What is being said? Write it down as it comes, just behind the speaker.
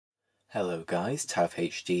Hello guys,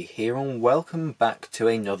 TavHD here and welcome back to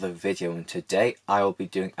another video, and today I will be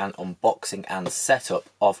doing an unboxing and setup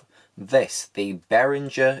of this, the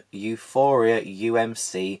Behringer U-PHORIA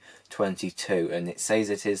UMC22, and it says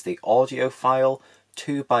it is the audiophile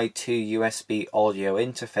 2x2 USB audio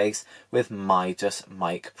interface with Midas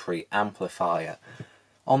mic preamplifier.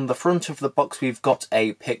 On the front of the box we've got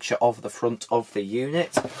a picture of the front of the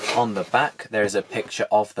unit. On the back there is a picture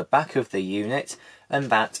of the back of the unit, and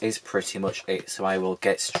that is pretty much it. So I will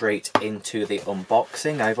get straight into the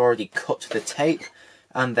unboxing. I've already cut the tape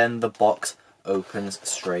and then the box opens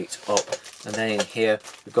straight up. And then in here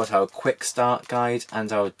we've got our quick start guide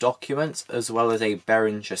and our documents, as well as a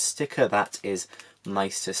Behringer sticker. That is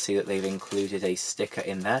nice to see that they've included a sticker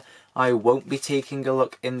in there. I won't be taking a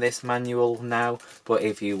look in this manual now, but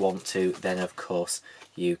if you want to, then of course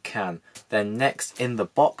you can. Then next in the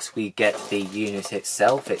box we get the unit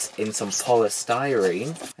itself. It's in some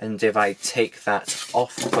polystyrene, and if I take that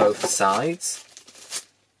off both sides,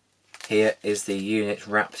 here is the unit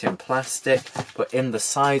wrapped in plastic, but in the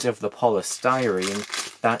side of the polystyrene,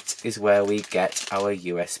 that is where we get our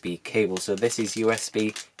USB cable. So this is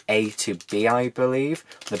USB A to B, I believe.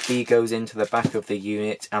 The B goes into the back of the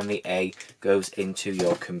unit and the A goes into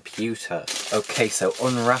your computer. Okay, so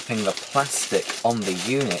unwrapping the plastic on the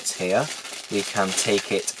unit here, we can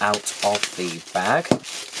take it out of the bag.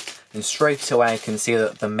 And straight away I can see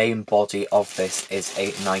that the main body of this is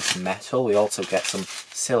a nice metal. We also get some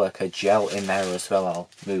silica gel in there as well. I'll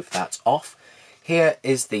move that off. Here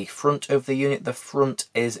is the front of the unit. The front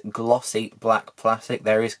is glossy black plastic.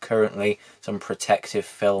 There is currently some protective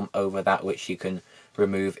film over that which you can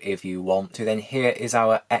remove if you want to. Then here is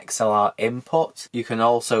our XLR input. You can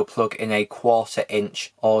also plug in a 1/4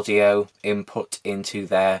 inch audio input into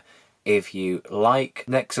there if you like.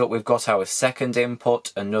 Next up we've got our second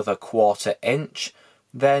input, another 1/4 inch.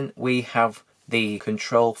 Then we have the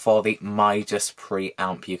control for the Midas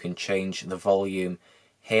preamp. You can change the volume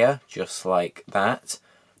here, just like that.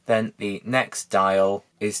 Then the next dial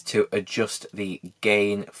is to adjust the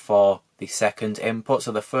gain for the second input.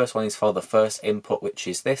 So the first one is for the first input, which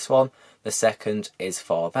is this one. The second is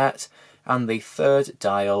for that. And the third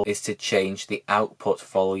dial is to change the output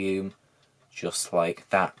volume, just like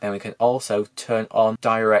that. Then we can also turn on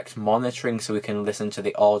direct monitoring, so we can listen to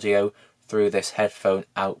the audio through this headphone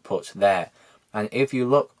output there. And if you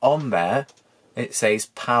look on there, it says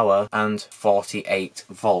power and 48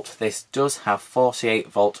 volt. This does have 48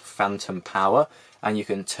 volt phantom power, and you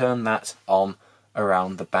can turn that on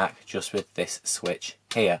around the back just with this switch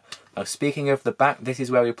here. Now speaking of the back, this is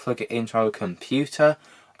where we plug it into our computer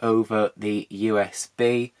over the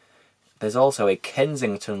USB. There's also a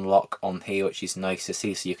Kensington lock on here, which is nice to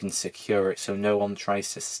see, so you can secure it so no one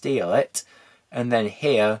tries to steal it. And then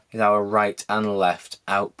here is our right and left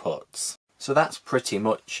outputs. So that's pretty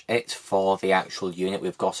much it for the actual unit.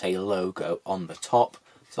 We've got a logo on the top.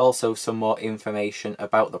 There's also some more information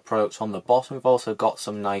about the product on the bottom. We've also got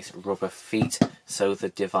some nice rubber feet so the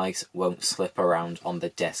device won't slip around on the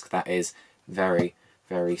desk. That is very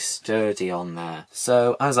sturdy on there.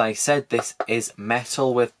 So as I said, this is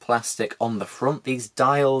metal with plastic on the front. These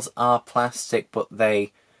dials are plastic, but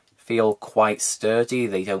they feel quite sturdy.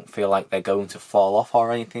 They don't feel like they're going to fall off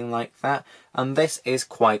or anything like that. And this is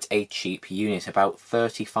quite a cheap unit, about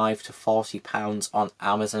 £35 to £40 on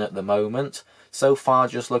Amazon at the moment. So far,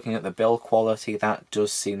 just looking at the build quality, that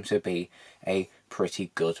does seem to be a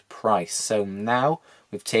pretty good price. So now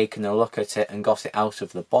we've taken a look at it and got it out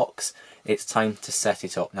of the box, it's time to set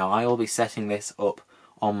it up. Now I will be setting this up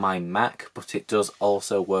on my Mac, but it does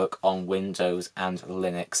also work on Windows and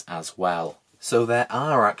Linux as well. So there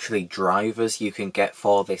are actually drivers you can get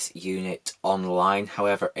for this unit online.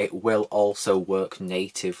 However, it will also work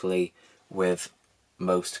natively with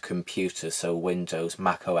most computers, so Windows,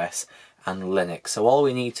 Mac OS and Linux. So all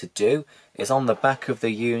we need to do is on the back of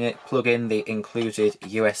the unit plug in the included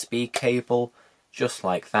USB cable, just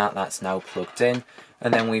like that. That's now plugged in,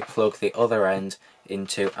 and then we plug the other end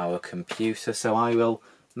into our computer. So I will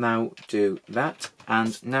now do that,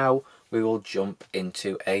 and now we will jump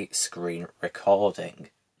into a screen recording.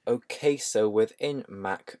 Okay, so within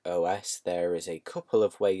Mac OS there is a couple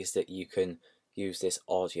of ways that you can use this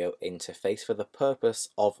audio interface. For the purpose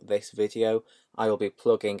of this video, I will be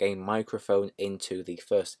plugging a microphone into the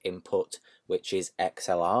first input, which is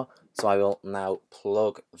XLR. So I will now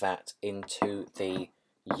plug that into the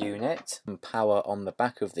unit and power on the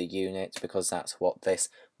back of the unit, because that's what this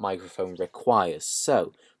microphone requires.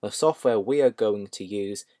 So the software we are going to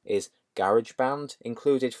use is GarageBand,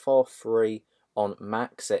 included for free on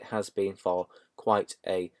Macs. It has been for quite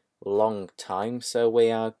a long time, so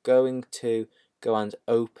we are going to go and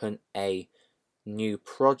open a new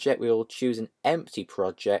project. We will choose an empty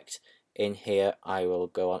project. In here I will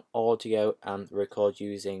go on audio and record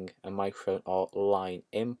using a microphone or line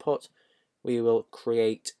input. We will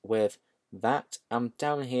create with that, and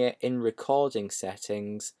down here in recording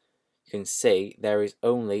settings you can see there is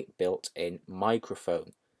only built-in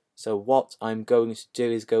microphone. So what I'm going to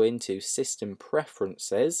do is go into System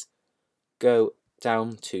Preferences, go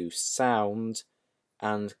down to Sound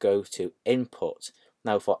and go to Input.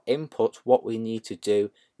 Now for input, what we need to do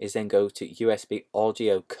is then go to USB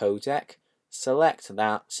audio codec, select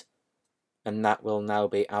that, and that will now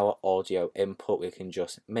be our audio input. We can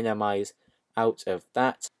just minimize out of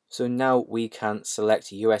that. So now we can select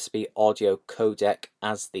USB audio codec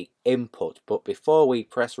as the input, but before we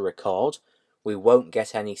press record we won't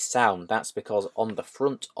get any sound. That's because on the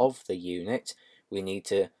front of the unit we need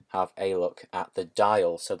to have a look at the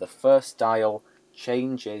dial. So the first dial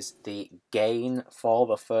changes the gain for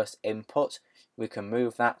the first input. We can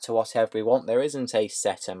move that to whatever we want. There isn't a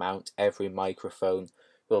set amount. Every microphone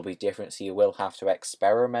will be different, so you will have to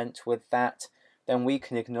experiment with that. Then we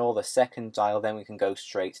can ignore the second dial, then we can go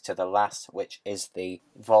straight to the last, which is the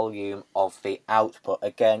volume of the output.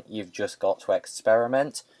 Again, you've just got to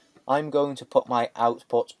experiment. I'm going to put my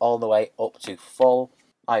output all the way up to full.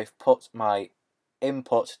 I've put my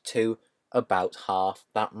input to about half.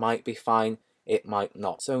 That might be fine, it might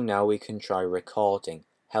not. So now we can try recording.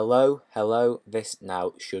 Hello, hello, this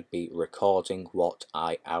now should be recording what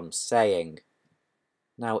I am saying.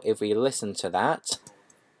 Now if we listen to that,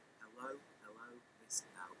 hello, hello, this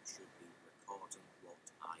now should be recording what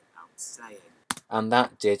I am saying. And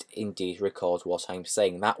that did indeed record what I'm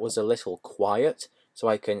saying. That was a little quiet, so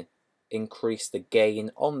I can increase the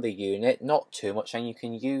gain on the unit, not too much, and you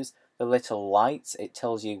can use the little lights. It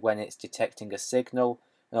tells you when it's detecting a signal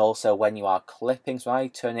and also when you are clipping. So I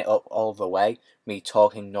turn it up all the way. Me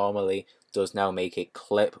talking normally does now make it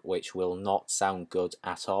clip, which will not sound good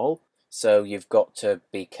at all. So you've got to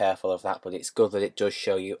be careful of that, but it's good that it does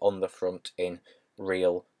show you on the front in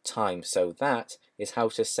real time. So that is how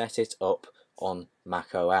to set it up on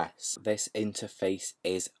macOS. This interface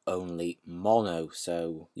is only mono,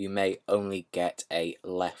 so you may only get a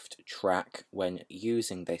left track when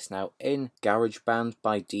using this. Now in GarageBand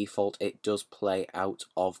by default it does play out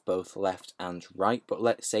of both left and right, but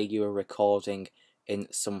let's say you are recording in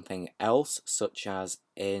something else, such as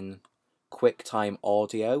in QuickTime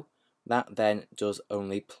Audio, that then does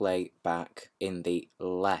only play back in the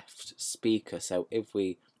left speaker. So if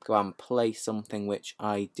we go and play something which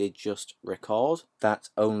I did just record, that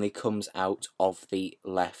only comes out of the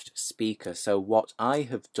left speaker. So what I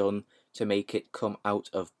have done to make it come out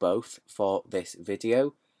of both for this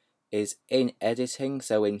video is in editing,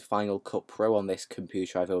 so in Final Cut Pro on this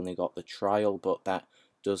computer I've only got the trial, but that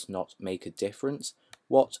does not make a difference.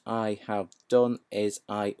 What I have done is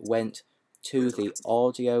I went to the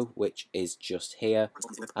audio, which is just here,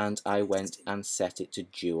 and I went and set it to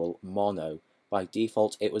dual mono. By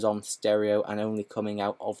default it was on stereo and only coming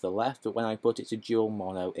out of the left, but when I put it to dual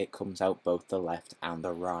mono it comes out both the left and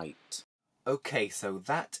the right. Okay, so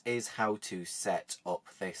that is how to set up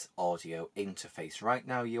this audio interface. Right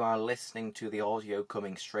now you are listening to the audio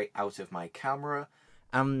coming straight out of my camera,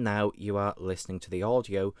 and now you are listening to the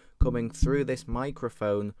audio coming through this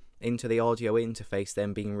microphone into the audio interface,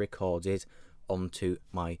 then being recorded onto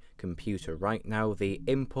my computer. Right now the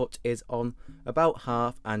input is on about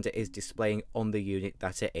half and it is displaying on the unit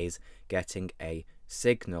that it is getting a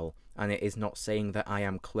signal, and it is not saying that I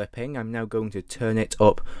am clipping. I'm now going to turn it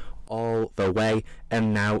up all the way,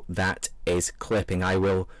 and now that is clipping. I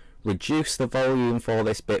will reduce the volume for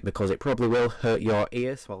this bit because it probably will hurt your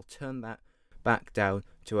ears, so I'll turn that back down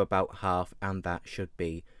to about half and that should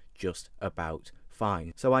be just about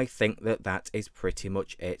fine. So I think that that is pretty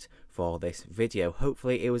much it for this video.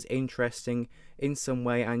 Hopefully it was interesting in some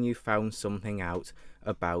way and you found something out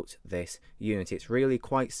about this unit. It's really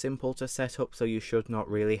quite simple to set up, so you should not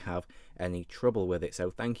really have any trouble with it.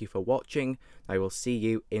 So thank you for watching. I will see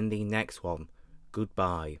you in the next one.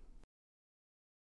 Goodbye.